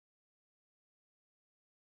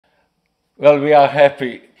Well, we are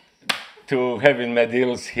happy to have in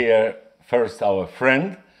Medils here first our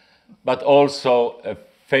friend, but also a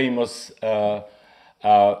famous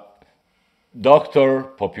doctor,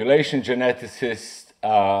 population geneticist,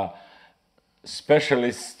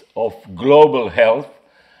 specialist of global health,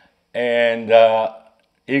 and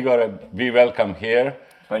Igor, we welcome here.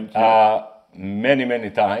 Thank you. Many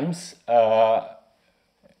times. I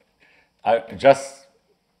just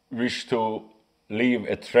wish to leave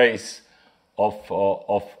a trace of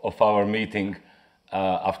our meeting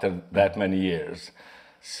after that many years.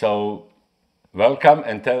 So welcome,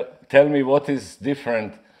 and tell me what is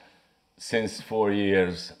different since 4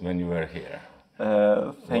 years when you were here.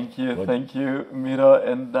 Thank you, Miro,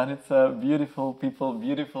 and then it's a beautiful people,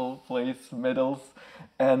 beautiful place, Medals.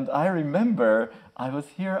 And I remember I was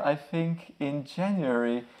here, I think, in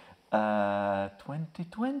January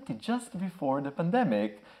 2020, just before the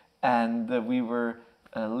pandemic, and we were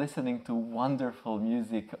listening to wonderful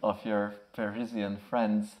music of your Parisian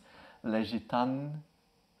friends, Legitan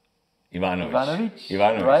Ivanovic,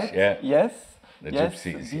 right? yeah. Yes. The yes,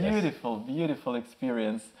 gypsies, beautiful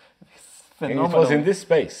experience. It was in this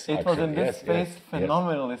space. It was in this space, yes,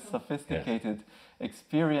 phenomenally sophisticated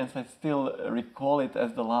experience. I still recall it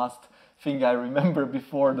as the last thing I remember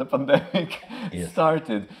before the pandemic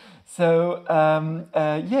started. So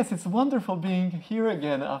yes, it's wonderful being here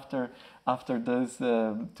again after those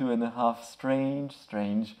 2.5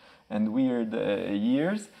 strange and weird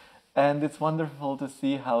years, and it's wonderful to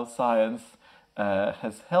see how science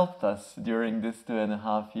has helped us during these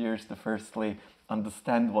 2.5 years to firstly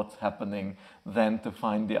understand what's happening, then to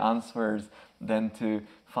find the answers, then to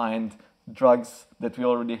find drugs that we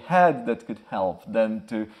already had that could help, then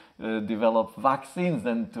to develop vaccines,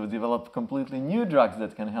 then to develop completely new drugs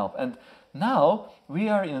that can help. And now we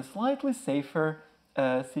are in a slightly safer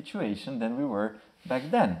situation than we were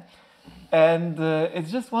back then. And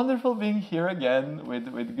it's just wonderful being here again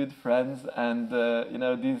with good friends. And you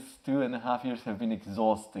know, these 2.5 years have been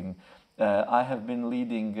exhausting. I have been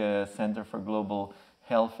leading Center for Global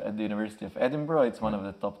Health at the University of Edinburgh. It's one of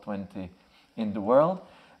the top 20 in the world.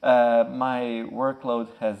 My workload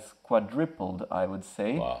has quadrupled, I would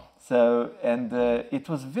say. Wow. So, and it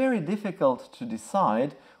was very difficult to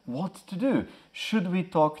decide what to do. Should we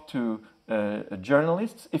talk to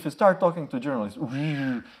journalists? If you start talking to journalists,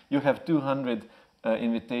 you have 200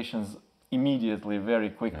 invitations immediately, very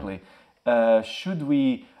quickly. Should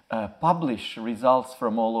we publish results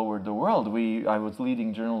from all over the world? I was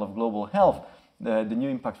leading Journal of Global Health. The new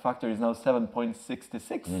impact factor is now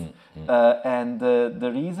 7.66. And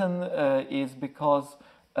the reason is because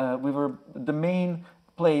we were the main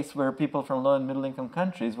place where people from low and middle income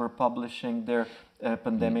countries were publishing their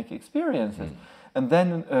pandemic experiences. And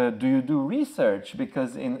then do you do research?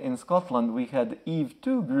 Because in Scotland we had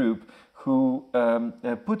EVE2 group who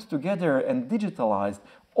put together and digitalized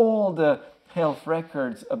all the health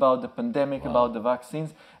records about the pandemic, about the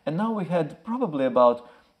vaccines. And now we had probably about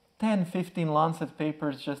 10-15 Lancet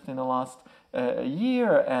papers just in the last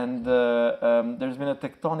year, and there's been a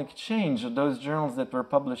tectonic change. Those journals that were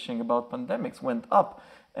publishing about pandemics went up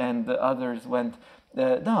and the others went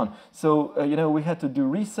down. So, you know, we had to do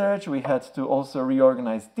research, we had to also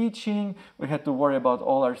reorganize teaching, we had to worry about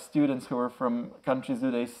all our students who were from countries, do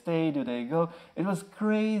they stay, do they go? It was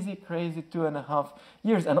crazy 2.5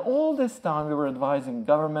 years. And all this time we were advising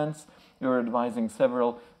governments, we were advising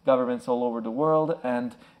several governments all over the world,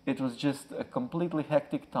 and it was just a completely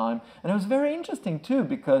hectic time. And it was very interesting too,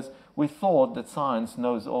 because we thought that science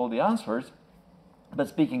knows all the answers, but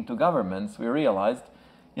speaking to governments, we realized,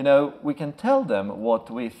 you know, we can tell them what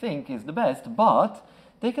we think is the best, but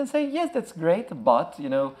they can say, yes, that's great, but, you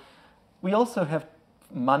know, we also have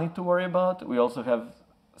money to worry about, we also have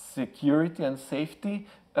security and safety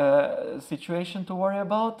situation to worry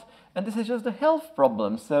about, and this is just a health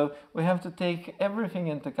problem, so we have to take everything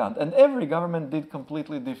into account. And every government did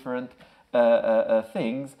completely different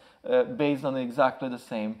things based on exactly the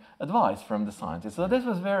same advice from the scientists. So this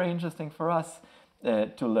was very interesting for us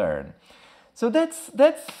to learn. So that's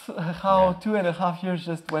how 2.5 years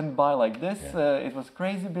just went by like this. It was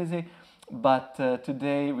crazy busy, but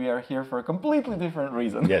today we are here for a completely different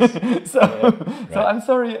reason. Yes. So I'm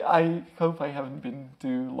sorry. I hope I haven't been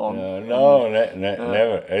too long.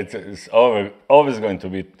 Never. It's always going to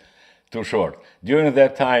be too short. During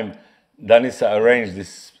that time, Danisa arranged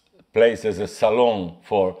this place as a salon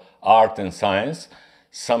for art and science,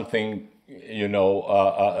 something, you know,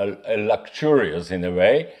 luxurious in a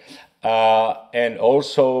way. And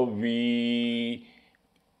also we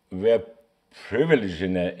were privileged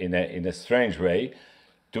in a strange way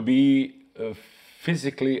to be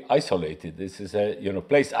physically isolated. This is a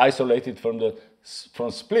place isolated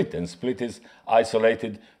from Split, and Split is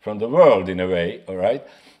isolated from the world in a way. All right,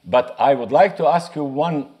 but I would like to ask you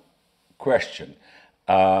one question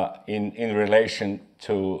in relation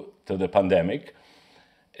to the pandemic,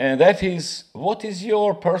 and that is, what is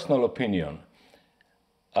your personal opinion?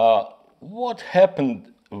 What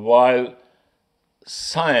happened while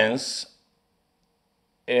science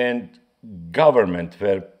and government,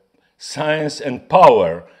 where science and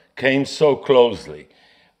power came so closely?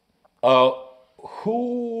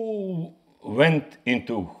 Who went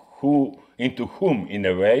into whom in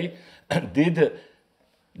a way?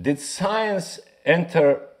 Did science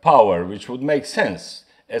enter power, which would make sense,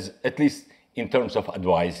 as at least in terms of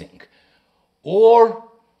advising, or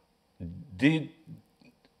did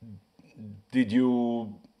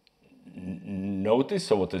you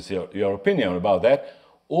notice, or what is your opinion about that,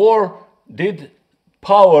 or did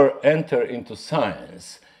power enter into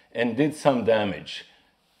science and did some damage?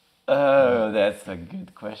 Oh, that's a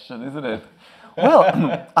good question, isn't it?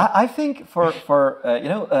 Well, I think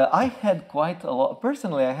I had quite a lot,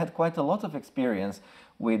 personally, I had quite a lot of experience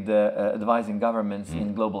with advising governments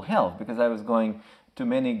in global health, because I was going to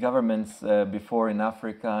many governments before in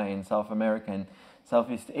Africa, in South America, and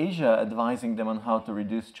Southeast Asia, advising them on how to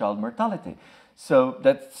reduce child mortality. So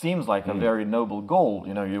that seems like a very noble goal.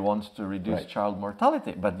 You want to reduce child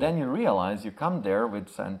mortality, but then you realize you come there with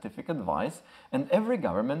scientific advice, and every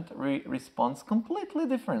government responds completely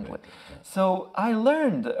differently. So I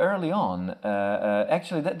learned early on,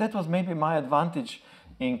 actually, that was maybe my advantage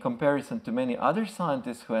in comparison to many other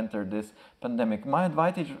scientists who entered this pandemic. My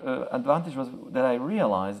advantage was that I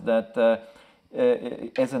realized that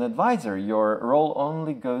as an advisor, your role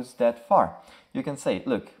only goes that far. You can say,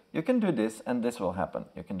 look, you can do this and this will happen.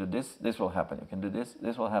 You can do this, this will happen. You can do this,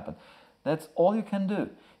 this will happen. That's all you can do.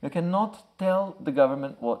 You cannot tell the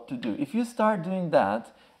government what to do. If you start doing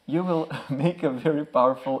that, you will make a very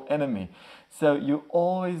powerful enemy. So you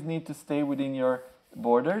always need to stay within your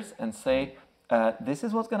borders and say, this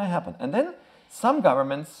is what's going to happen. And then some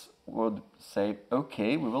governments would say,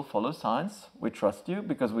 okay, we will follow science. We trust you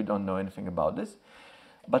because we don't know anything about this.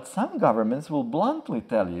 But some governments will bluntly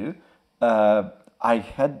tell you, I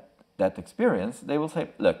had that experience. They will say,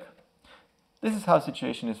 look, this is how the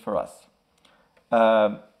situation is for us.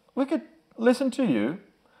 We could listen to you,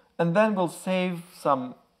 and then we'll save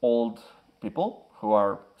some old people who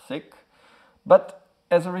are sick. But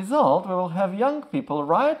as a result, we will have young people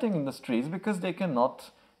rioting in the streets because they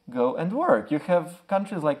cannot go and work. You have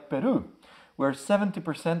countries like Peru, where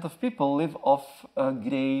 70% of people live off a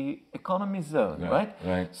gray economy zone, right?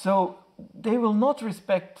 So they will not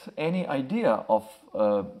respect any idea of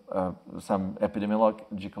some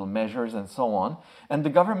epidemiological measures and so on, and the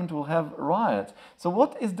government will have riots. So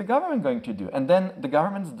what is the government going to do? And then the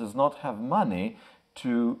government does not have money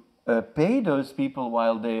to pay those people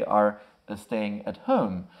while they are staying at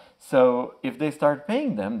home. So if they start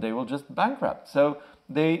paying them, they will just bankrupt. So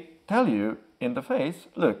they tell you in the face,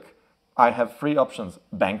 look, I have three options: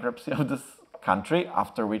 bankruptcy of this country,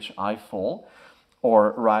 after which I fall,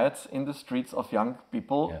 or riots in the streets of young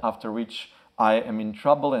people, after which I am in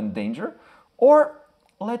trouble and danger, or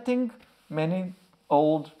letting many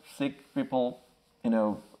old, sick people,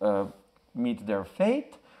 meet their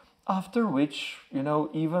fate, after which,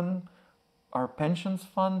 even our pensions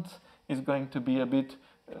fund is going to be a bit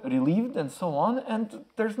relieved and so on, and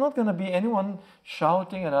there's not going to be anyone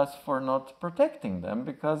shouting at us for not protecting them,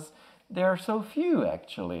 because there are so few,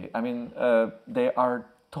 actually. I mean, they are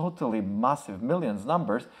totally massive, millions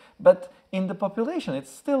numbers, but in the population it's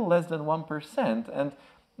still less than 1%, and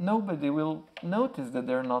nobody will notice that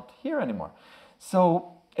they're not here anymore.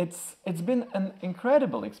 So it's been an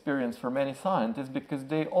incredible experience for many scientists, because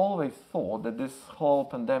they always thought that this whole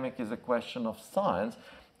pandemic is a question of science,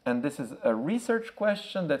 and this is a research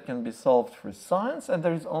question that can be solved through science, and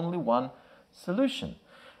there is only one solution.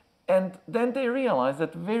 And then they realized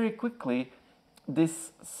that very quickly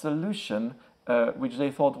this solution, which they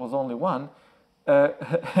thought was only one,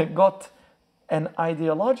 got an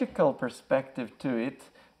ideological perspective to it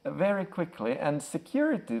very quickly, and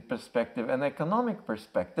security perspective and economic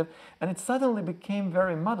perspective, and it suddenly became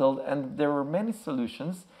very muddled, and there were many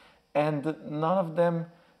solutions, and none of them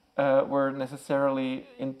were necessarily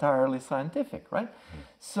entirely scientific, right?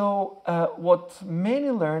 So what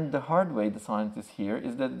many learned the hard way, the scientists here,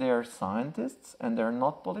 is that they are scientists and they're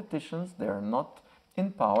not politicians, they are not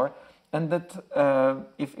in power, and that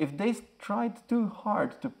if they tried too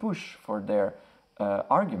hard to push for their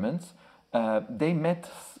arguments, they met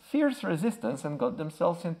fierce resistance and got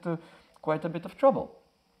themselves into quite a bit of trouble.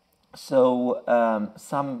 So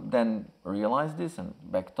some then realized this and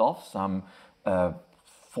backed off. Some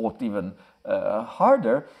fought even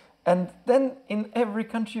harder. And then in every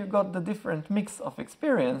country you got the different mix of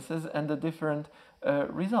experiences and the different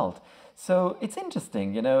result. So it's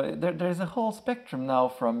interesting, you know, there's a whole spectrum now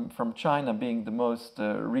from China being the most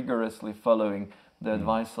rigorously following the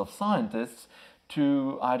advice of scientists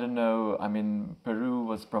to, I don't know, I mean, Peru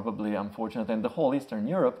was probably unfortunate, and the whole Eastern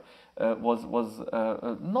Europe was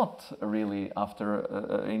not really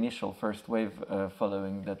after initial first wave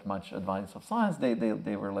following that much advice of science.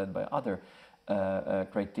 They were led by other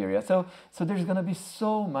criteria. So there's going to be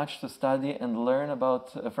so much to study and learn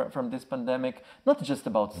about from this pandemic, not just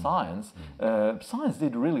about science. Science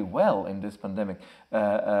did really well in this pandemic.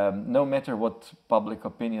 No matter what public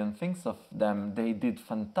opinion thinks of them, they did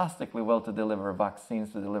fantastically well to deliver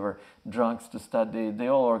vaccines, to deliver drugs, to study. They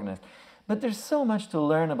all organized. But there's so much to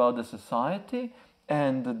learn about the society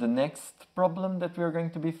and the next problem that we're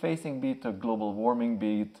going to be facing, be it global warming,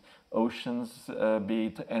 be it oceans, be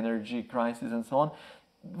it energy crisis and so on.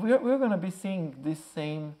 We're going to be seeing these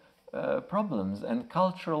same problems and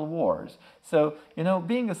cultural wars. So, you know,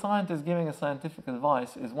 being a scientist, giving a scientific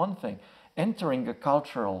advice is one thing. Entering a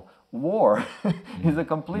cultural war is a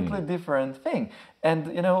completely different thing.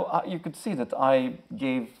 And, you know, you could see that I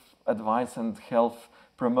gave advice and health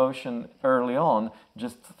promotion early on,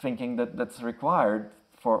 just thinking that that's required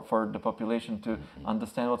for the population to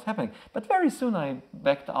understand what's happening. But very soon I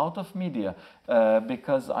backed out of media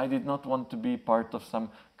because I did not want to be part of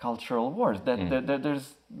some cultural wars.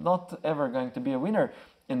 There's not ever going to be a winner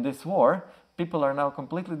in this war. People are now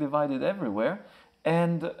completely divided everywhere.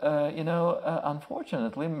 And, you know,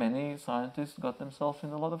 unfortunately, many scientists got themselves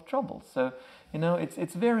in a lot of trouble. So, you know,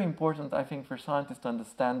 it's very important, I think, for scientists to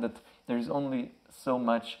understand that there's only so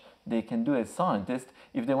much they can do as scientists.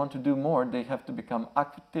 If they want to do more, they have to become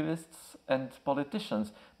activists and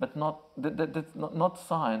politicians, but not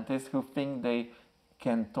scientists who think they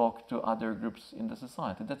can talk to other groups in the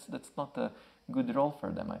society. That's not a good role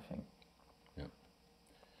for them, I think. Yeah.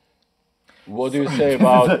 What do you say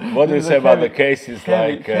about the cases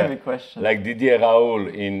like Didier Raoul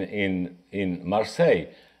in Marseille,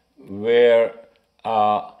 where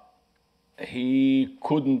he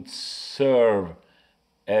couldn't serve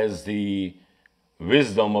as the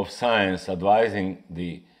wisdom of science advising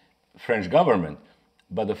the French government,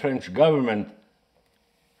 but the French government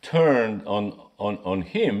turned on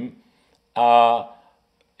him,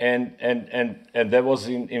 and there was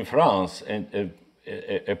in France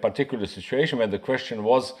a particular situation where the question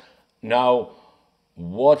was now,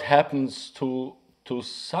 what happens to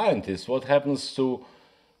scientists? What happens to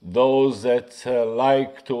those that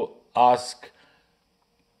like to ask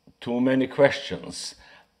too many questions?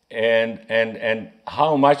 And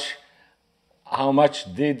how much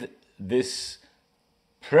did this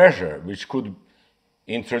pressure, which could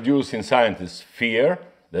introduce in scientists fear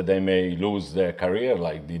that they may lose their career,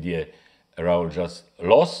 like Didier Raoul just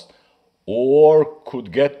lost, or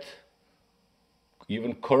could get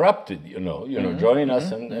even corrupted? Join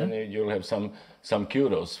us, and you'll have some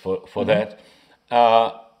kudos for that.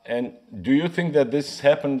 And do you think that this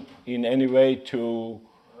happened in any way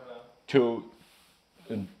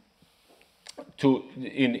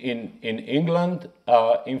in England?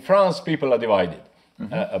 In France, people are divided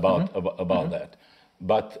about that.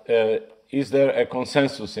 But is there a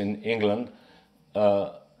consensus in England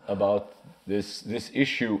about this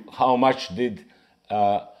issue? How much did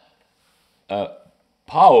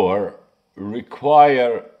power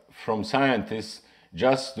require from scientists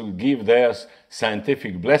just to give their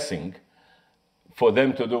scientific blessing for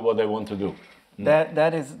them to do what they want to do?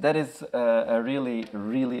 That is a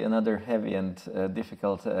really another heavy and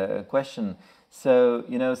difficult question. So,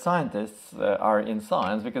 you know, scientists are in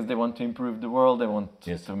science because they want to improve the world, they want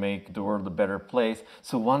to make the world a better place.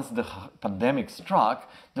 So once the pandemic struck,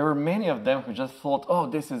 there were many of them who just thought, oh,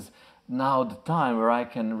 this is now the time where I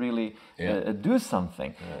can really do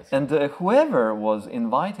something. Yes. And whoever was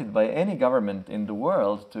invited by any government in the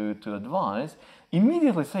world to advise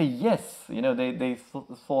immediately say yes. You know, they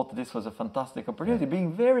thought this was a fantastic opportunity,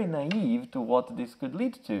 being very naive to what this could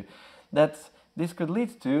lead to. That this could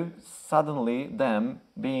lead to suddenly them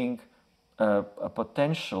being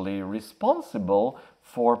potentially responsible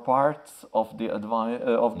for parts of the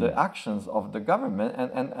the actions of the government,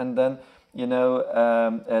 and then, you know,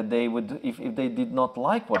 they would, if they did not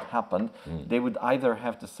like what happened, they would either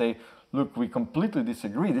have to say, look, we completely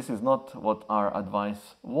disagree, this is not what our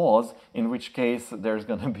advice was, in which case there's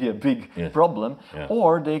going to be a big problem,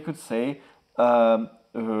 or they could say,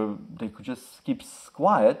 they could just keep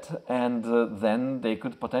quiet, and then they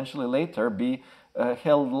could potentially later be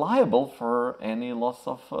held liable for any loss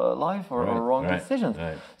of life or wrong decisions.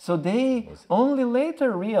 So they only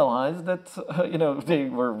later realized that they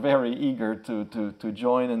were very eager to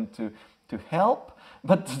join and to help.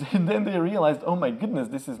 But then they realized, oh my goodness,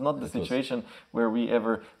 this is not the situation where we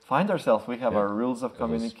ever find ourselves. We have our rules of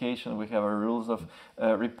communication, we have our rules of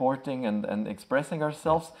reporting and expressing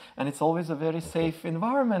ourselves, and it's always a very safe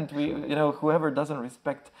environment. Whoever doesn't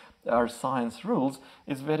respect our science rules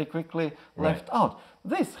is very quickly left out.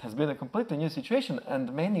 This has been a completely new situation,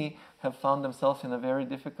 and many have found themselves in a very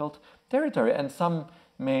difficult territory, and some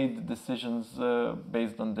made decisions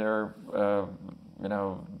based on their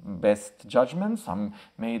best judgment, some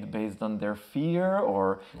made based on their fear,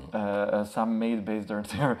 or some made based on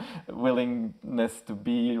their willingness to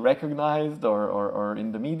be recognized or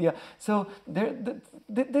in the media. So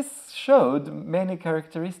this showed many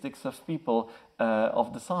characteristics of people,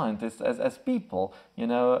 of the scientists as people.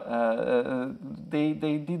 They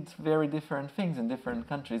did very different things in different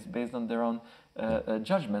countries based on their own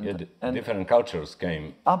judgment. Yeah, and different cultures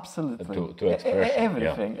came absolutely to expression.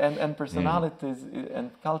 Everything, and personalities and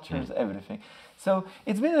cultures, everything. So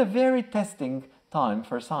it's been a very testing time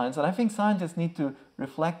for science, and I think scientists need to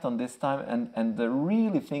reflect on this time and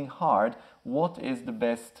really think hard what is the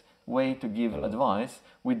best way to give advice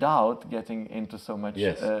without getting into so much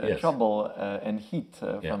trouble and heat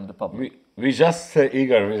from the public. We just,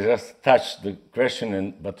 Igor, we just touched the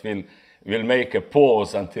question, but we'll make a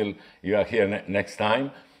pause until you are here next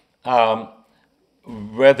time.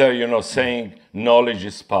 Whether, saying knowledge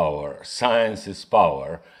is power, science is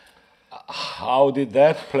power, how did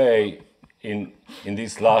that play in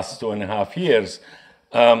these last 2.5 years?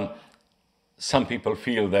 Some people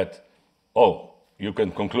feel that, you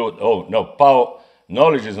can conclude, no,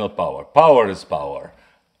 knowledge is not power. Power is power,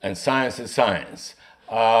 and science is science.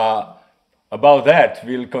 About that,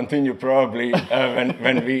 we'll continue probably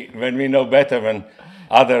when we know better, when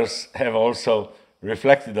others have also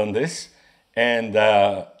reflected on this. And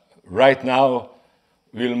right now,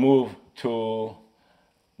 we'll move to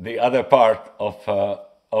the other part of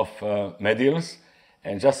Medials.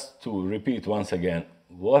 And just to repeat once again,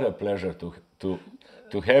 what a pleasure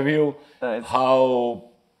to have you. How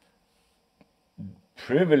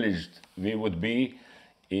privileged we would be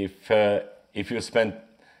if you spent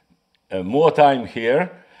more time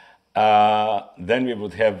here, then we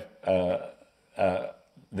would have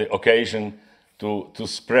the occasion to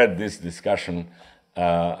spread this discussion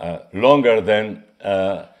longer than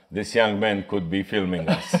this young man could be filming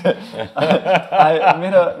us. I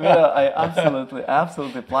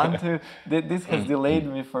absolutely plan to. This has delayed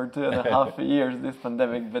me for 2.5 years, this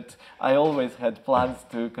pandemic, but I always had plans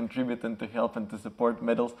to contribute and to help and to support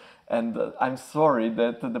Medals. And I'm sorry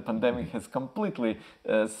that the pandemic has completely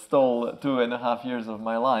stole 2.5 years of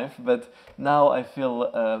my life, but now I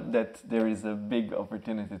feel that there is a big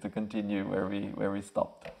opportunity to continue where we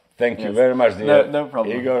stopped. Thank you very much, dear no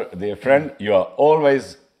problem. Igor, dear friend. You are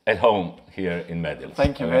always at home here in Medials.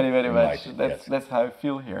 Thank you very much. That's how I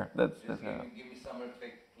feel here. That's how. Give me some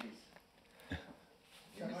earthquake, please.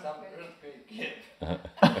 Give me some earthquake.